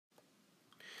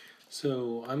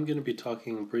So I'm going to be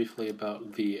talking briefly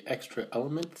about the extra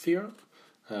element theorem,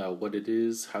 what it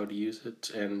is, how to use it,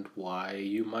 and why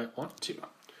you might want to.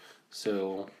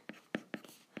 So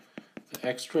the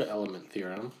extra element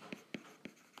theorem,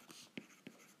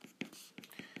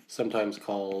 sometimes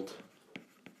called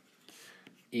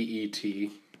EET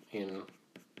in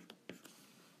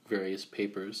various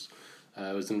papers,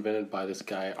 was invented by this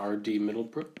guy R.D.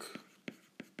 Middlebrook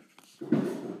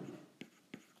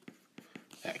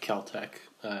at Caltech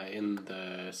in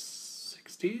the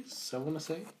 60s, I want to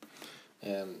say.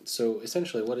 So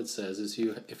essentially what it says is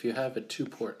if you have a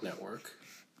two-port network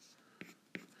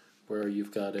where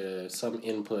you've got some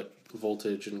input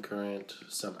voltage and current,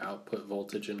 some output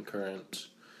voltage and current,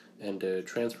 and a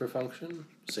transfer function,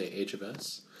 say h of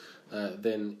s,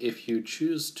 then if you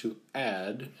choose to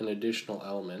add an additional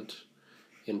element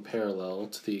in parallel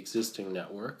to the existing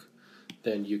network,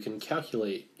 then you can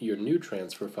calculate your new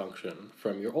transfer function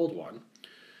from your old one.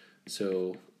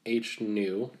 So h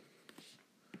new,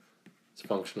 it's a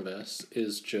function of s,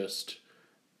 is just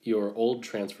your old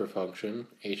transfer function,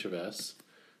 h of s,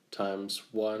 times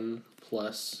 1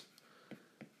 plus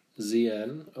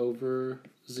zn over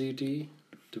zd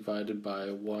divided by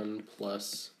 1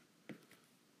 plus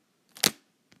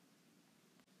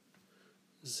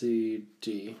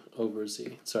zd over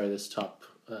z. Sorry, this top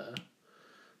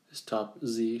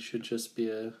z should just be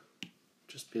a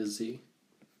z.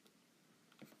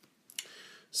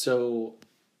 So,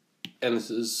 and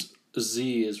this is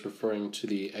z is referring to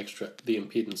the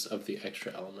impedance of the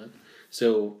extra element.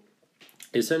 So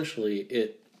essentially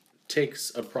it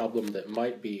takes a problem that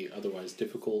might be otherwise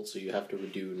difficult, so you have to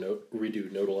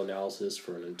redo nodal analysis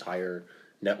for an entire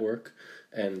network,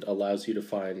 and allows you to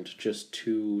find just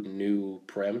two new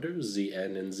parameters,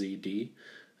 zn and zd,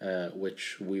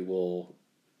 which we will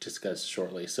discuss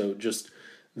shortly. So just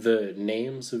the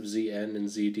names of zn and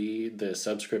zd, the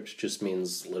subscript just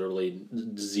means literally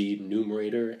z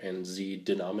numerator and z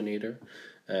denominator,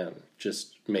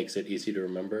 just makes it easy to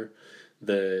remember.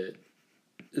 The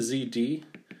zd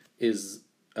is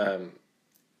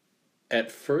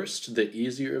at first the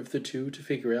easier of the two to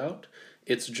figure out.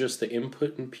 It's just the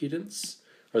input impedance,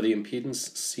 or the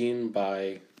impedance seen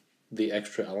by the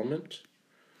extra element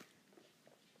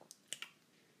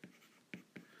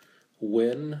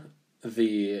when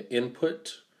the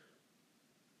input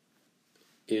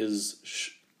is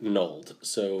nulled.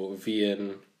 So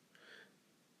Vn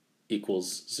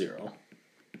equals 0.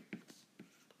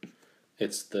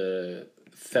 It's the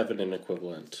Thevenin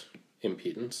equivalent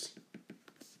impedance.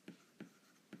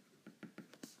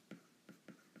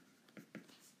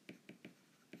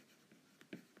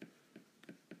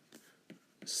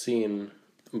 Seen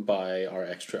by our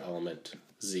extra element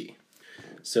z.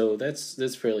 So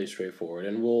that's fairly straightforward,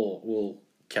 and we'll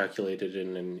calculate it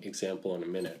in an example in a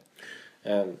minute.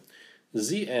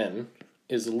 Zn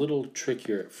is a little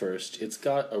trickier at first. It's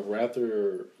got a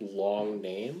rather long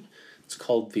name. It's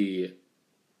called the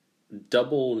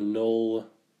null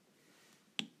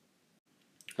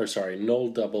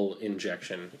double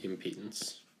injection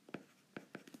impedance.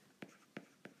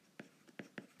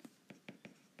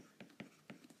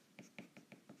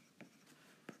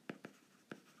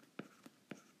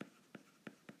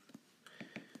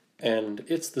 And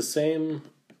it's the same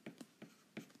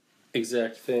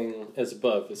exact thing as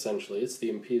above, essentially. It's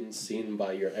the impedance seen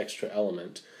by your extra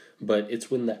element, but it's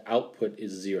when the output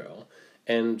is 0,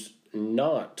 and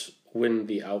not when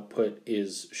the output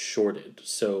is shorted.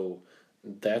 So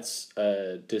that's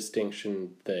a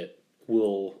distinction that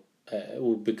will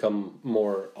become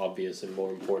more obvious and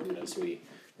more important as we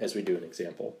do an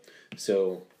example.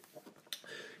 So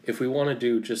if we want to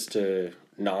do just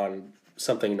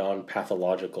something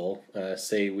non-pathological,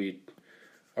 say we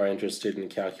are interested in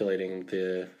calculating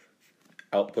the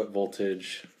output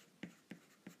voltage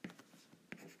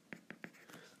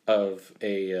of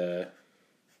a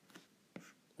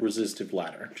resistive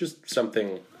ladder, just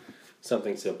something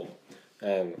simple.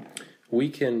 We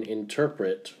can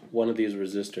interpret one of these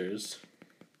resistors.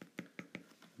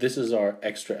 This is our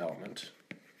extra element.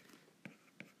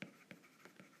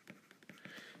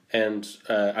 And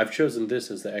I've chosen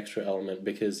this as the extra element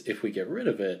because if we get rid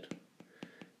of it,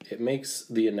 it makes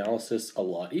the analysis a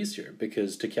lot easier,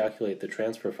 because to calculate the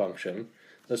transfer function,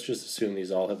 let's just assume these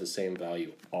all have the same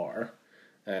value, R.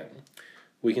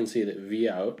 We can see that V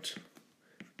out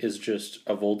is just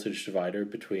a voltage divider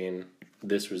between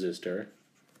this resistor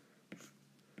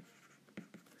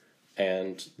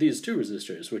and these two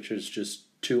resistors, which is just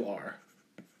 2R,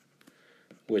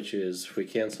 which is, if we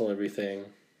cancel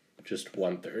everything, just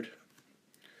 1/3.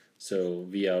 So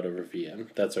v out over v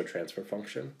in, that's our transfer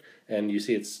function. And you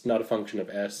see it's not a function of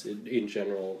s. In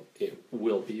general, it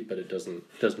will be, but it doesn't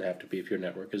have to be if your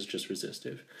network is just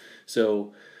resistive.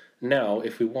 So now,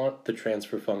 if we want the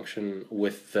transfer function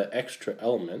with the extra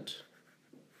element,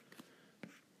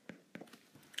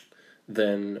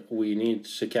 then we need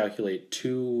to calculate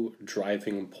two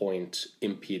driving point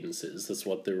impedances. That's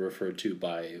what they're referred to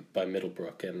by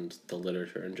Middlebrook and the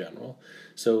literature in general.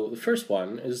 So the first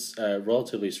one is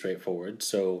relatively straightforward.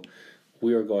 So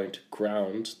we are going to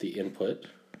ground the input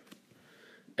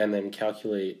and then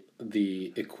calculate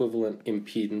the equivalent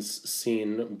impedance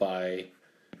seen by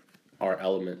our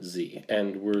element z.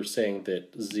 And we're saying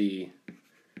that z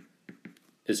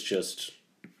is just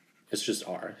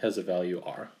r, has a value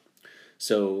r.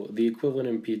 So the equivalent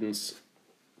impedance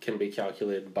can be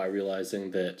calculated by realizing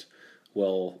that,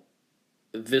 well,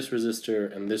 this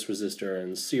resistor and this resistor are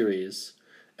in series,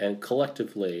 and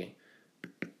collectively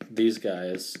these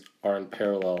guys are in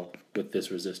parallel with this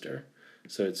resistor.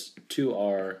 So it's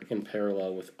 2R in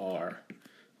parallel with R,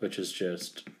 which is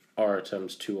just R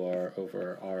times 2R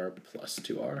over R plus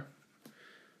 2R,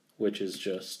 which is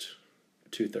just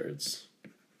 2/3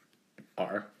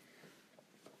 R.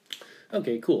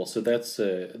 Okay, cool. So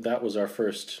that was our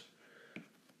first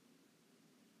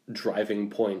driving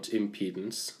point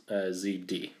impedance,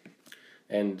 ZD.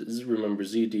 And remember,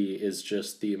 ZD is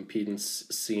just the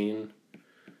impedance seen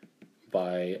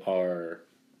by our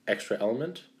extra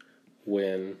element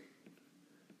when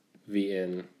V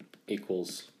in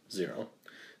equals 0.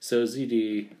 So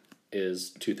ZD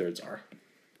is 2/3 R.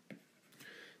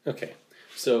 Okay.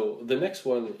 So the next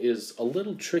one is a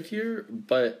little trickier,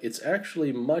 but it's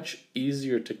actually much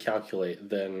easier to calculate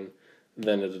than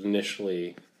it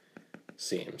initially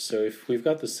seems. So if we've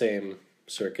got the same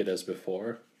circuit as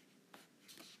before,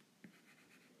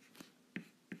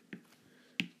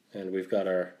 and we've got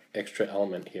our extra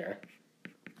element here,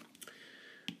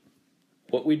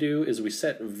 what we do is we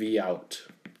set V out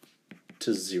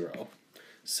to 0.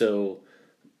 So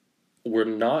we're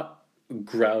not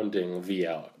grounding V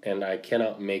out, and I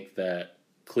cannot make that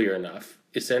clear enough.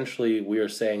 Essentially, we are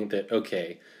saying that,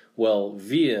 okay, well,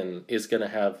 V in is going to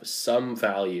have some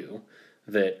value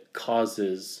that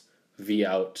causes V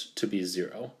out to be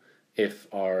 0 if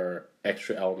our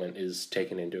extra element is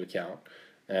taken into account.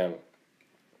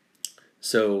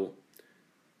 So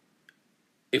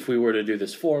if we were to do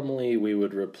this formally, we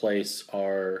would replace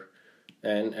our,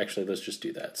 and actually let's just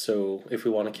do that. So if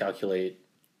we want to calculate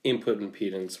input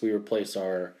impedance, we replace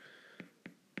our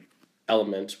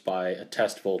element by a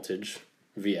test voltage,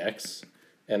 Vx,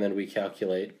 and then we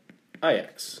calculate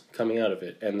Ix coming out of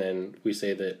it. And then we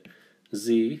say that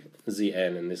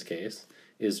Zn in this case,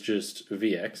 is just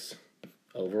Vx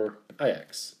over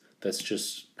Ix. That's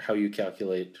just how you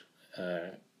calculate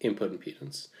input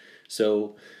impedance.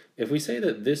 So if we say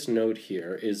that this node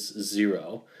here is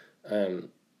 0,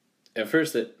 at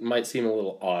first that might seem a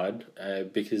little odd,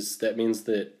 because that means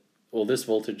that, well, this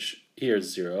voltage here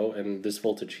is 0, and this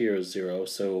voltage here is 0,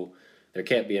 so there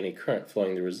can't be any current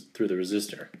flowing through the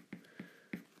resistor.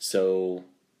 So,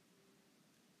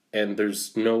 and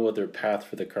there's no other path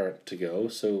for the current to go,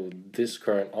 so this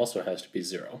current also has to be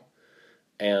 0.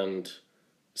 And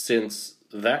since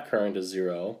that current is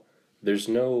 0, there's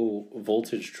no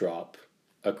voltage drop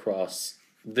across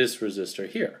this resistor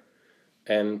here.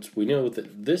 And we know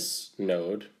that this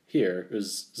node here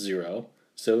is 0,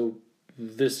 so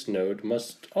this node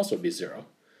must also be 0.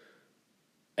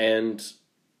 And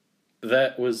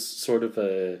that was sort of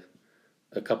a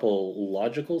couple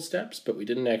logical steps, but we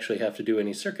didn't actually have to do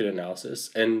any circuit analysis,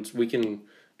 and we can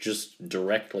just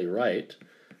directly write,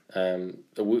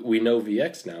 we know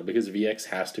Vx now, because Vx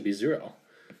has to be 0.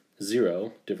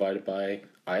 0 divided by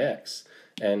Ix.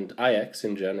 And Ix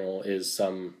in general is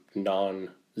some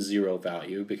non-zero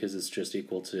value because it's just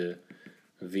equal to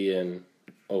Vn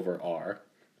over R,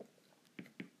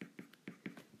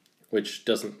 which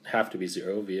doesn't have to be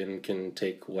 0. Vn can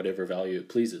take whatever value it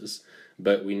pleases,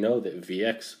 but we know that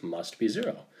Vx must be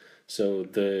 0. So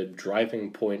the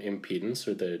driving point impedance,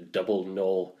 or the double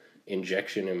null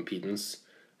injection impedance,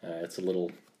 it's a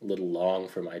little long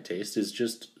for my taste, is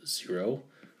just 0.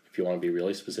 If you want to be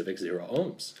really specific, 0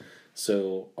 ohms.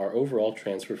 So our overall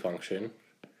transfer function,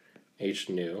 h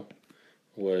new,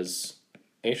 was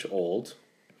h old,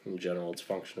 in general it's a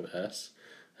function of s,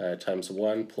 times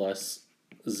 1 plus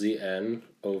Zn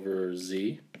over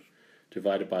Z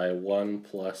divided by 1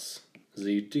 plus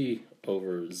Zd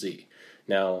over Z.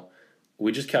 Now,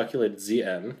 we just calculated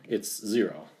Zn, it's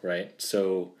 0, right?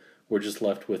 So we're just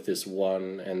left with this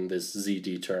 1 and this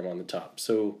Zd term on the top.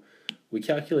 So we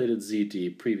calculated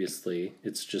Zd previously,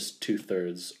 it's just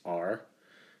 2/3 R,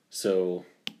 So,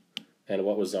 and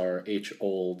what was our h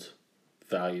old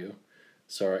value?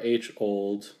 So our h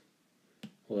old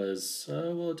was,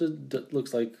 well, it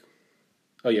looks like,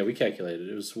 oh yeah, we calculated.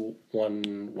 It was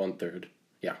one third.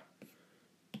 Yeah,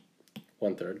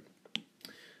 1/3.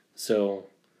 So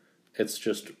it's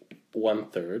just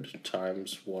 1/3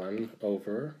 times 1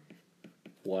 over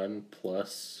 1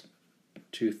 plus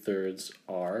 2/3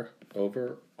 r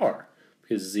over r.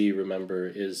 Because z, remember,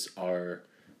 is our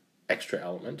extra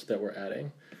element that we're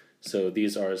adding. So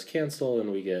these r's cancel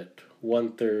and we get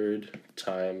 1/3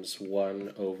 times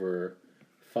 1 over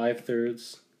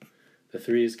 5/3. The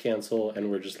 3's cancel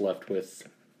and we're just left with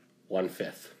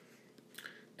 1/5.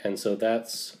 And so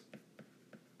that's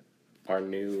our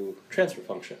new transfer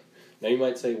function. Now you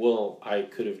might say, well, I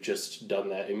could have just done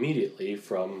that immediately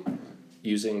from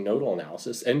using nodal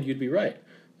analysis, and you'd be right.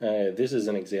 This is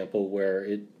an example where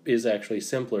it is actually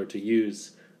simpler to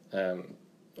use,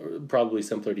 probably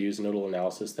simpler to use nodal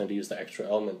analysis than to use the extra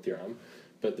element theorem.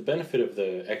 But the benefit of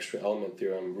the extra element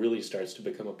theorem really starts to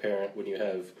become apparent when you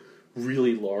have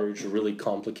really large, really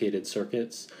complicated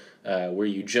circuits where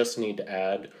you just need to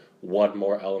add one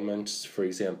more element. For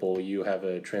example, you have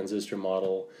a transistor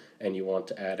model and you want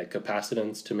to add a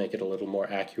capacitance to make it a little more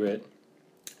accurate.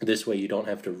 This way you don't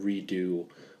have to redo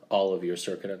all of your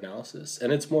circuit analysis.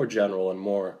 And it's more general and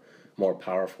more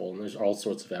powerful, and there's all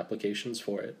sorts of applications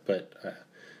for it, but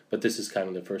this is kind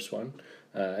of the first one.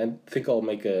 And I think I'll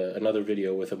make another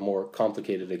video with a more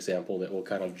complicated example that will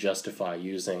kind of justify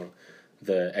using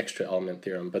the extra element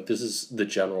theorem, but this is the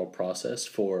general process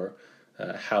for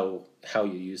how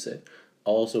you use it.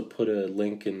 I'll also put a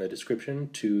link in the description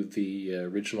to the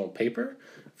original paper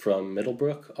from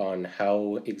Middlebrook on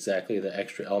how exactly the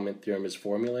extra element theorem is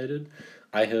formulated.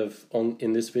 I have,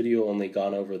 in this video, only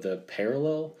gone over the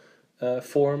parallel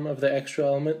form of the extra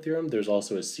element theorem. There's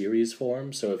also a series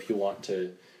form, so if you want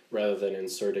to, rather than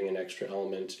inserting an extra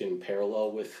element in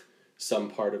parallel with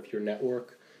some part of your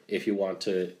network, if you want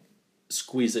to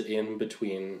squeeze it in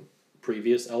between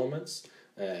previous elements,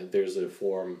 there's a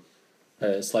form,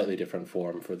 a slightly different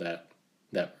form for that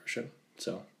version.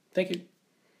 So, thank you.